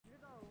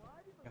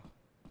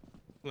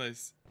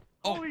Place.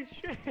 Oh. Holy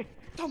shit!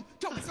 Tom,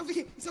 it's over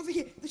here. It's over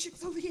here. The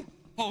ship's over here.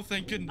 Oh,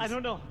 thank goodness. I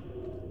don't know.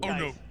 Oh Guys.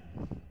 no,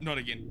 not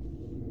again.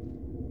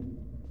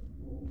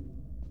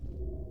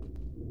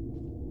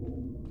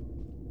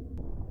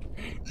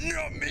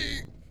 Not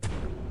me.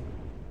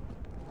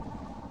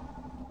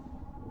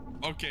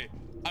 Okay,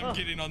 I'm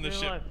getting on the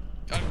ship.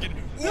 I'm getting.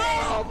 No!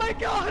 Oh my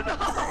god!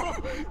 No!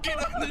 Get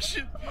on the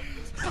ship.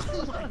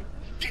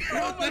 Get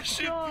on the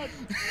ship. God.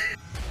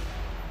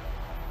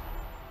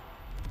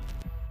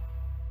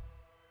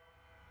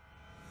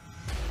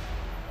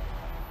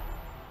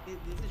 There's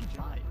a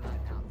giant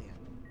right out there.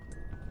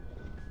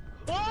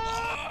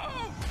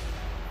 Oh!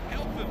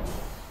 Help him!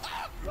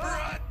 Ah,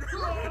 run!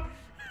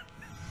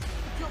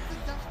 Drop the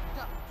dust.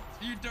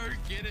 You don't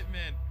get it,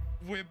 man.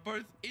 We're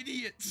both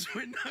idiots.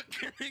 We're not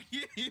gonna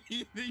get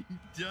anything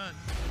done.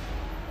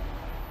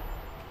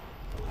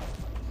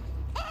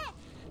 Ah!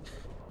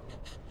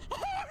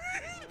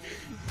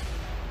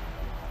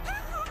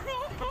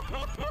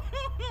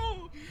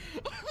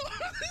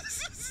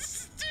 This is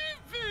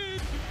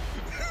stupid.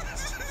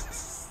 This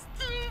is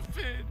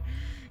stupid.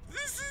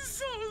 This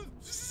is so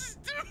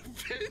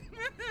stupid,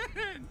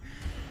 man.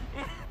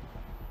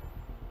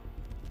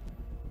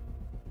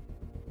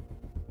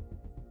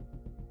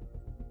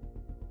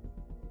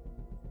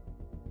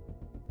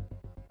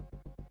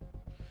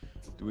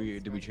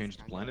 Did we change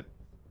the planet?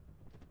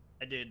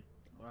 I did.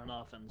 We're on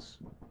offense.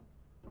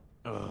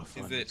 Oh,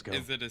 fun.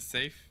 Is it a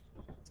safe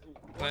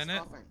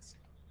planet?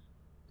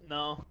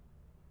 No.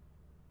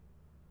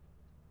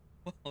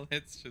 Well,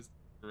 that's just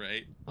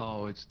great.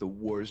 Oh, it's the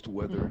worst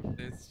weather.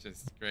 It's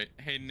just great.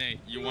 Hey Nate,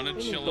 you want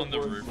to chill on the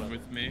roof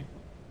with me?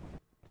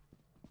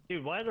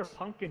 Dude, why are there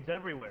pumpkins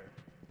everywhere?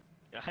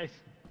 Guys.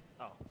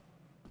 Oh.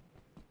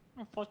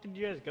 Where the fuck did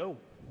you guys go?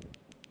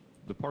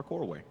 The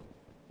parkour way.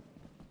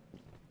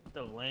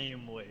 The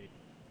lame way.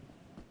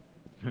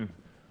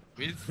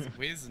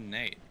 Where's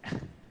Nate?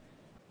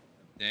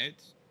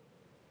 Nate?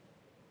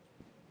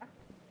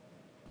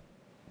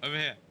 Over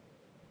here.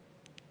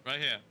 Right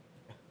here.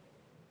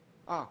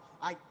 Oh,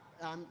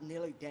 I'm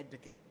nearly dead to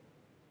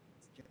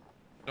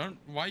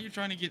Why are you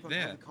trying to get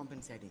there?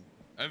 Compensating.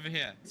 Over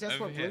here. That's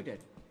over what here. Blue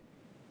did.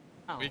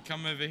 Oh. We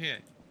come over here.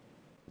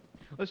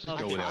 Let's just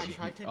go I without.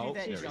 tried to do Oh,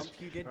 that there it is. jump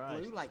you did,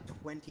 Christ. Blue, like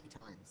 20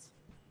 times.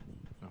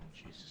 Oh,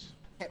 Jesus.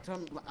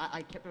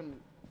 I kept on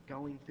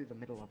going through the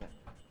middle of it.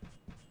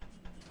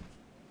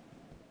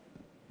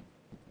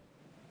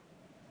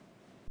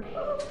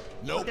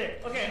 Nope.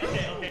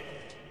 Okay.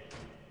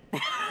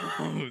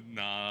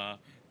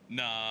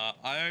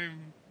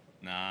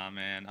 Nah,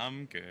 man,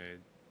 I'm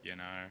good, you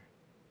know.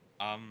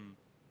 I'm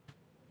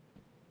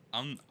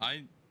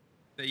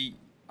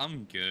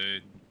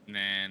good,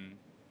 man.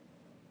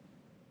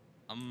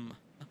 I'm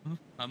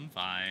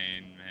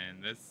fine,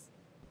 man.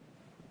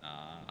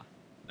 Nah.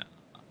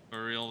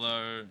 For real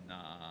though,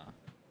 nah.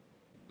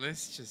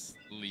 Let's just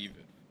leave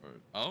it for.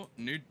 Oh,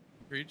 new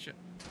creature.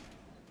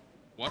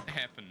 What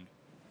happened?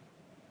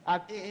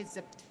 It's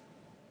a...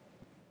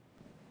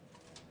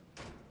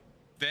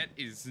 That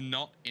is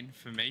not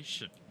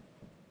information.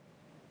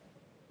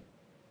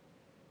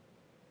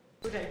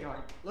 Look at going.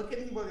 Look at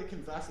him while you're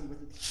conversing with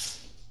him.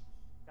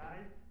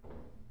 Guys,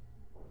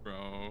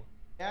 Bro.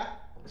 Yeah?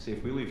 See,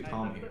 if we leave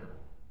Tom here.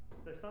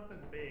 there's something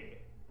big.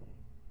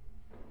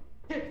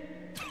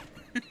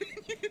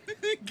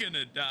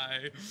 Gonna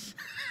die.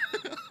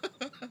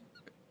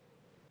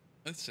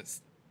 Let's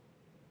just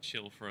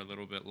chill for a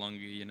little bit longer,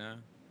 you know?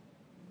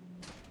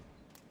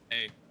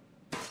 Hey.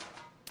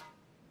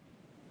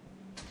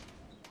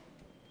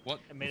 What?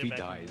 I made If it he back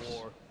dies. in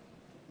war.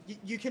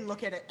 You can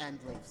look at it and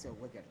leave, so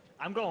we're good.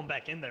 I'm going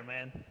back in there,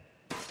 man.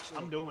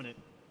 I'm doing it.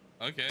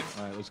 Okay.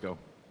 Alright, let's go.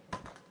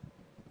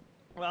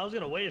 Well, I was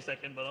gonna wait a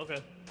second, but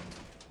okay.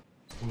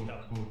 No.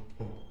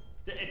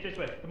 It's this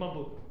way. Come on,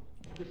 Blue.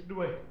 This is the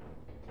way.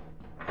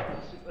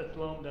 Let's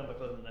slow him down by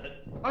closing the head.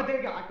 Oh, there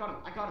you go. I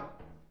got him.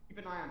 Keep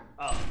an eye on him.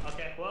 Oh,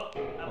 okay. Well,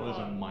 Oh, there's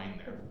a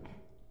mine there.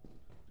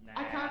 Nah,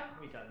 I can't-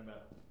 What are you talking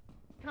about?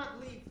 Can't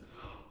leave.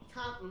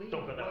 Can't leave.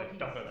 Don't go that while way. he's-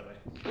 Don't go that way.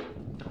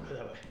 Don't go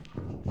that way.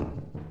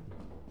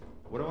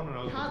 What I want to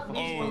know is Can't what the fuck's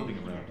leave Oh. while floating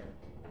he's around. dead.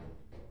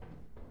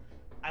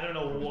 I don't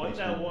know what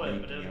that was,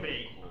 but it was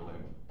big.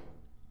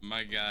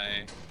 My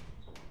guy.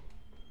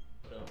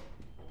 So,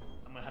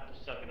 I'm gonna have to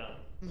suck it up.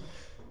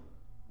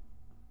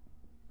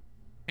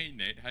 Hey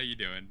Nate, how you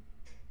doing?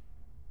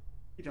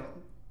 You don't.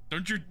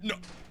 Don't you no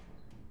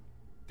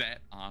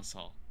that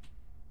asshole.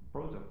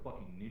 Bro's a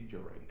fucking ninja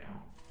right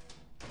now.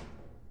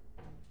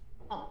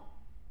 Oh.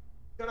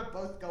 Gotta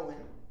both go in.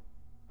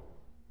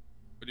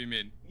 What do you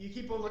mean? You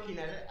keep on looking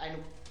at it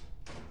and...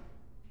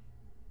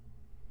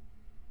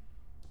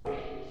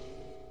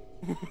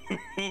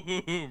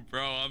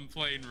 Bro, I'm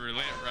playing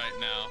roulette right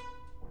now.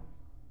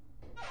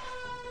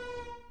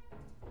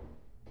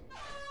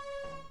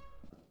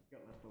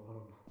 Got left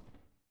alone.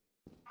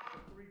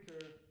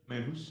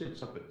 Man, who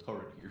sits up a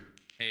turret here?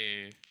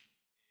 Hey,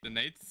 the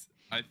Nate's,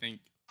 I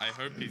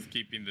hope he's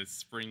keeping the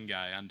spring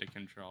guy under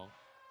control.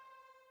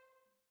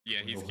 Yeah,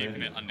 he's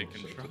keeping it under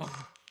control.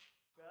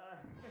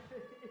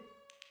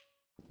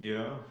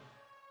 Yeah.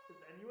 Does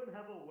anyone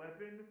have a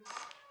weapon?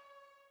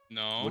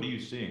 No. What are you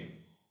seeing?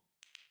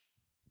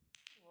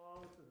 Well, I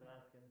was just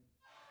asking.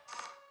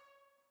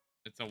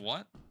 It's a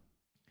what?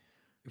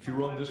 If you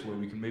run this way,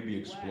 we can maybe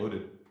explode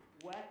it.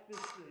 Whack this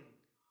thing.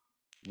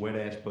 Wet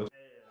ass pussy. Yeah,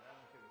 that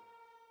one too.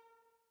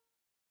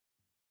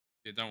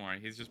 Yeah, don't worry.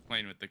 He's just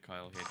playing with the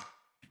Kyle head.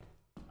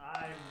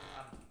 I'm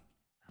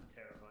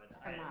terrified.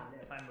 Come on,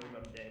 if I move,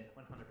 I'm dead.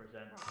 100%.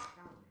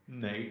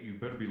 Nate, you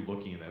better be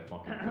looking at that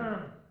fucking thing.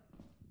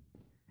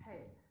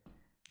 Hey.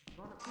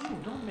 Ew,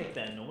 don't make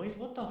that noise.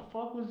 What the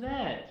fuck was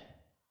that?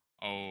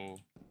 Oh.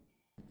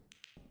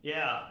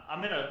 Yeah,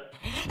 I'm in a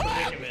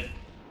predicament.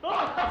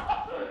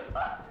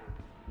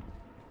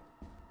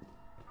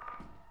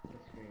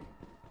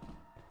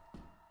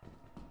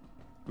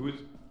 Who is?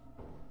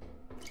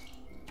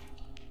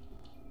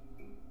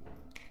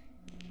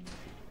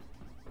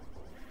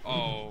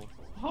 Oh.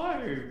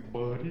 Hi,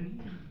 buddy.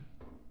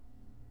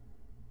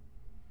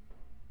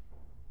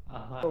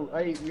 Oh,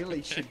 I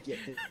really should get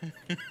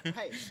this.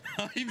 Hey.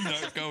 I'm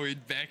not going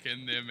back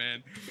in there,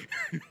 man.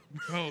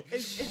 Bro,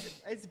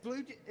 Is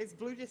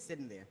Blue just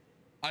sitting there?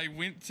 I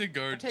went to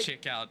go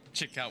take- check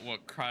out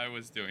what Cryo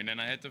was doing, and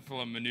I had to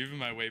full maneuver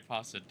my way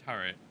past a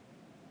turret.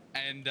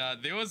 And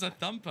there was a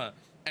thumper,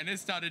 and it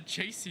started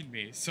chasing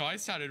me. So I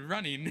started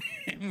running,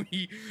 and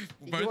we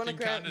both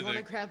encountered You wanna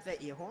it. grab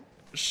that ear horn?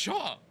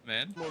 Sure,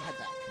 man. We'll head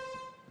back.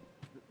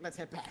 Let's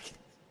head back.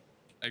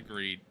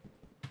 Agreed.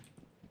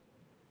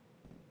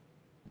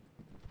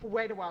 We'll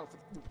wait a while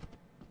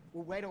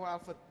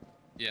for.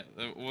 Yeah,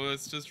 well,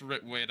 let's just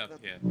wait up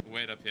here.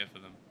 Wait up here for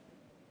them.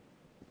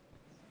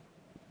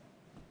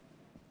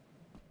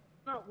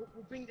 No,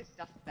 we'll bring this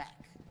stuff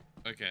back.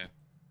 Okay.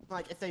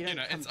 Like if they don't You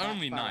know, come it's back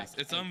only by, nice.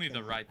 like, It's only 8, the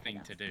then right we'll thing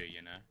head to out. do,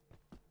 you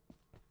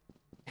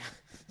know?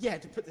 Yeah,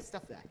 to put the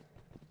stuff back.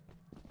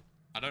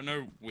 I don't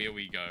know where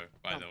we go,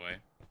 by the way.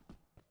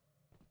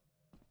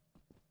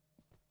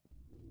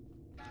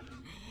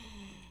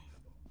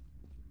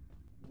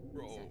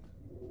 Bro.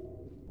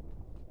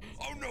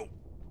 Oh no!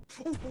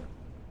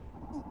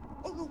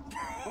 Oh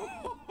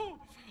no!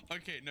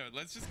 Okay, no,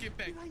 let's just get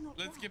back. Did I not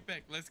Let's die? get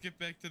back. Let's get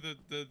back to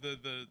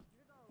the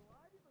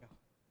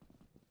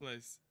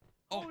place.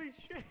 Oh, Holy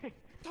shit!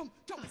 Tom,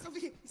 it's over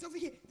here! It's over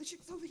here! The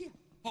ship's over here!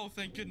 oh,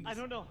 thank goodness. I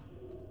don't know.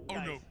 Oh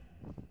Guys. no,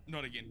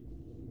 not again.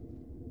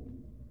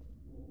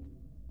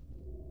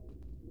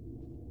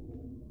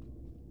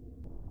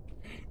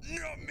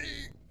 Not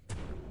me.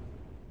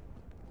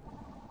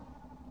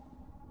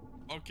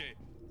 Okay,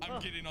 I'm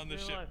getting on the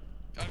you're ship. alive.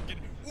 I'm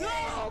getting.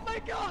 Oh my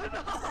god!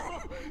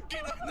 No!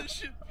 Get on the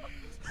ship.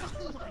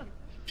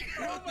 Get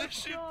Oh on my the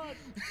ship. god!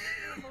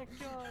 Oh my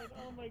god!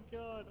 Oh my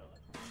god!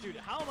 Dude,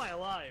 how am I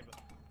alive?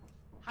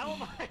 How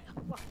am I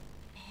alive?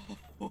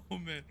 Oh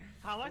man.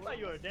 How I thought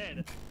you were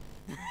dead.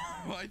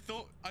 I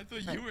thought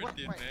you were Wait,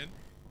 dead, wait. man.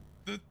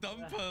 The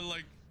thumper,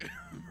 like,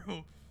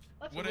 bro.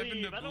 Let's What leave.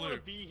 happened to I don't Blue? want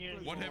to be here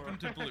What anymore. happened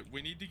to Blue?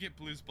 We need to get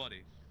Blue's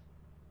body.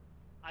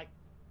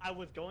 I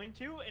was going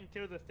to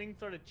until the thing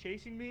started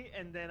chasing me,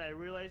 and then I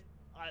realized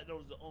there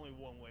was only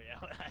one way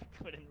out. I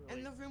couldn't really.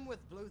 In the room with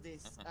Blue,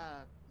 there's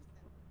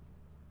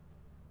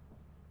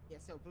Yeah,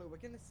 so Blue, we're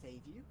gonna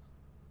save you.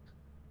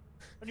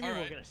 What do you mean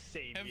Alright, we're gonna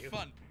save Have you?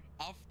 fun.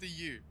 After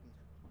you.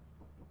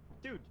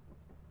 Dude.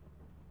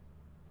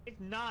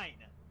 It's 9.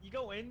 You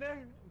go in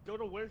there, go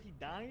to where he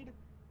died,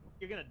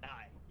 you're gonna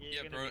die. You're Yeah,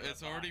 gonna bro. be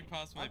It's alive. already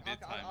past my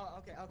bedtime.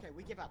 Okay,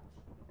 we give up.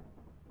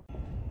 You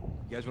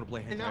guys want to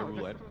play hentai No,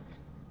 roulette?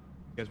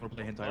 You guys want to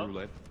play hentai What?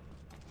 roulette?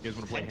 You guys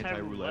want to play Hentai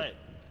hentai roulette?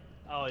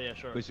 Oh yeah,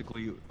 sure.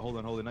 Basically, hold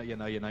on, not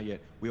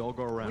yet. We all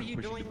go around you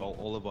pushing the doing? ball,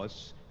 all of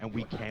us, and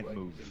we can't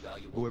move.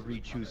 Whoever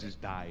he chooses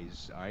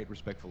dies, alright?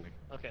 Respectfully.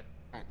 Okay.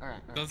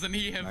 Alright. Doesn't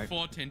he have Alright.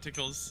 4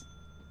 tentacles?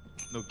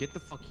 No, get the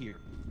fuck here.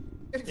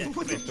 Yeah, What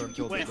wait, did you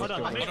do? Wait, hold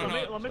on. Let me Hold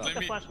on, put let the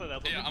me- flashlight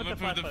up. Yeah, I'm gonna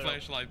put the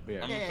flashlight. Yeah.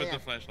 I'm gonna Yeah, put yeah, the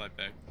yeah. flashlight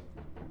back.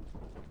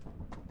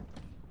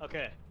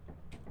 Okay.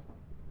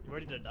 You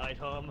ready to die,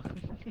 Tom?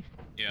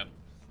 Yeah.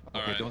 Okay,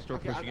 Alright. don't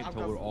start Okay, pushing it I'll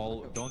until go we're for-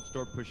 all. Don't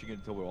start pushing it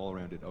until we're all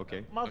around it.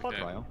 Okay. Motherfucker, Okay.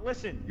 Kyle,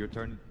 listen. your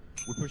turn.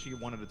 We're pushing it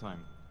one at a time.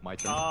 My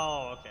turn.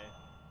 Oh, okay.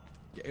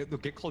 Yeah,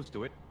 look, get close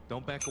to it.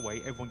 Don't back away.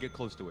 Everyone get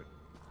close to it.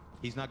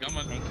 He's not gonna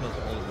Come on. can't kill us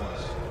all at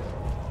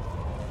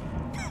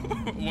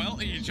once. Well,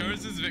 he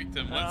chose his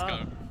victim. Let's go.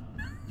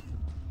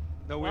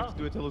 No, we have Well- to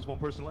do it till there's one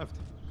person left.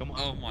 Come on.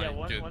 Oh my Yeah,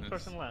 one goodness.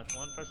 person left.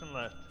 One person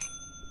left.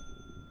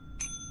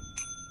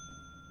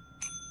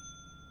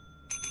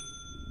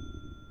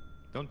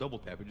 Don't double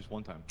tap it, just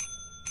one time.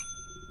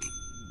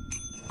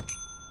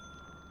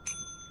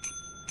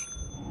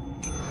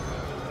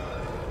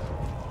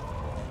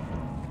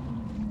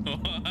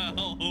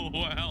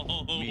 Well.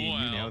 Me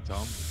and you now,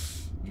 Tom.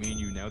 Me and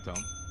you now,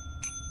 Tom.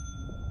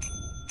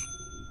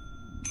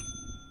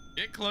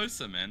 Get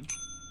closer, man.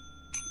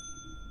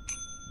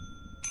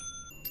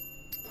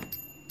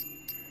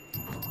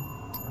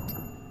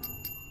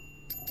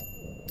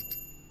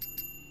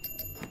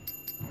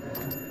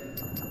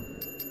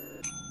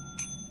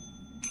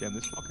 Damn,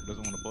 this fucker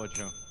doesn't want to budge,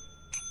 huh?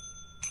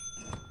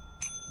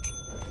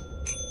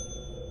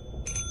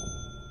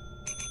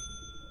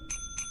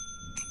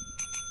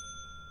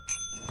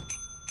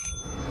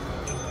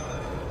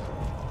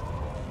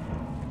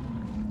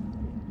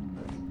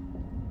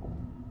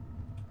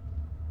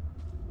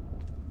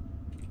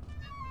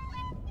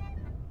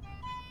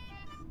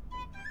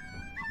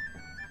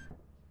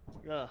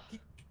 Ugh.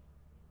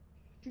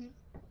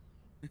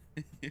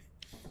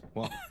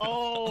 Well,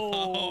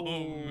 Oh.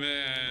 Oh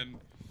man.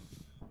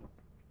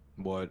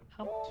 what?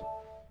 How much?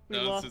 We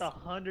That was lost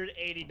just-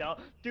 $180.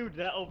 Dude,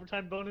 that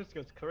overtime bonus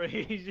goes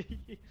crazy.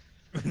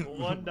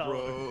 $1.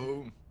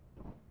 Bro.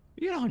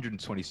 You get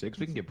 126.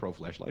 We can get pro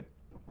flashlight.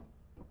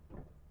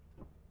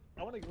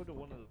 I want to go to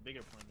one of the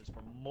bigger planets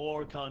for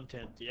more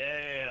content.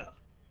 Yeah.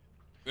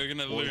 We're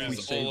gonna Or if we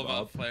lose save all of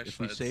our up, if we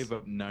flashlights. save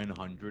up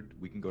 900,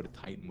 we can go to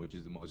Titan, which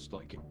is the most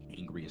like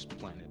angriest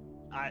planet.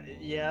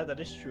 Yeah, that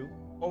is true.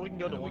 Or we can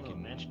go And to then we one of the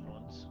can- mansion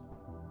ones.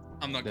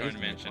 I'm not That going is to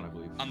the next mansion. one, I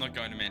believe. I'm not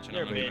going to mansion.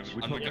 You're I'm a not bitch.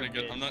 gonna. I'm not You're gonna a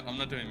go. bitch. I'm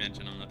not doing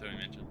mansion. I'm not doing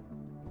mansion.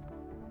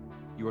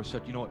 You are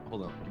such. You know what?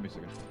 Hold on. Give me a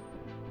second.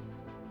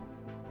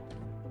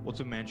 What's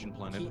a mansion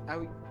planet?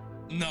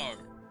 No.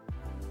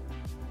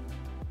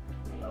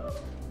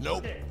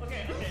 Nope.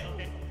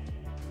 Okay.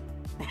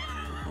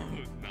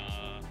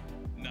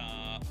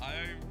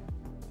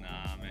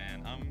 Nah,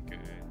 man, I'm good.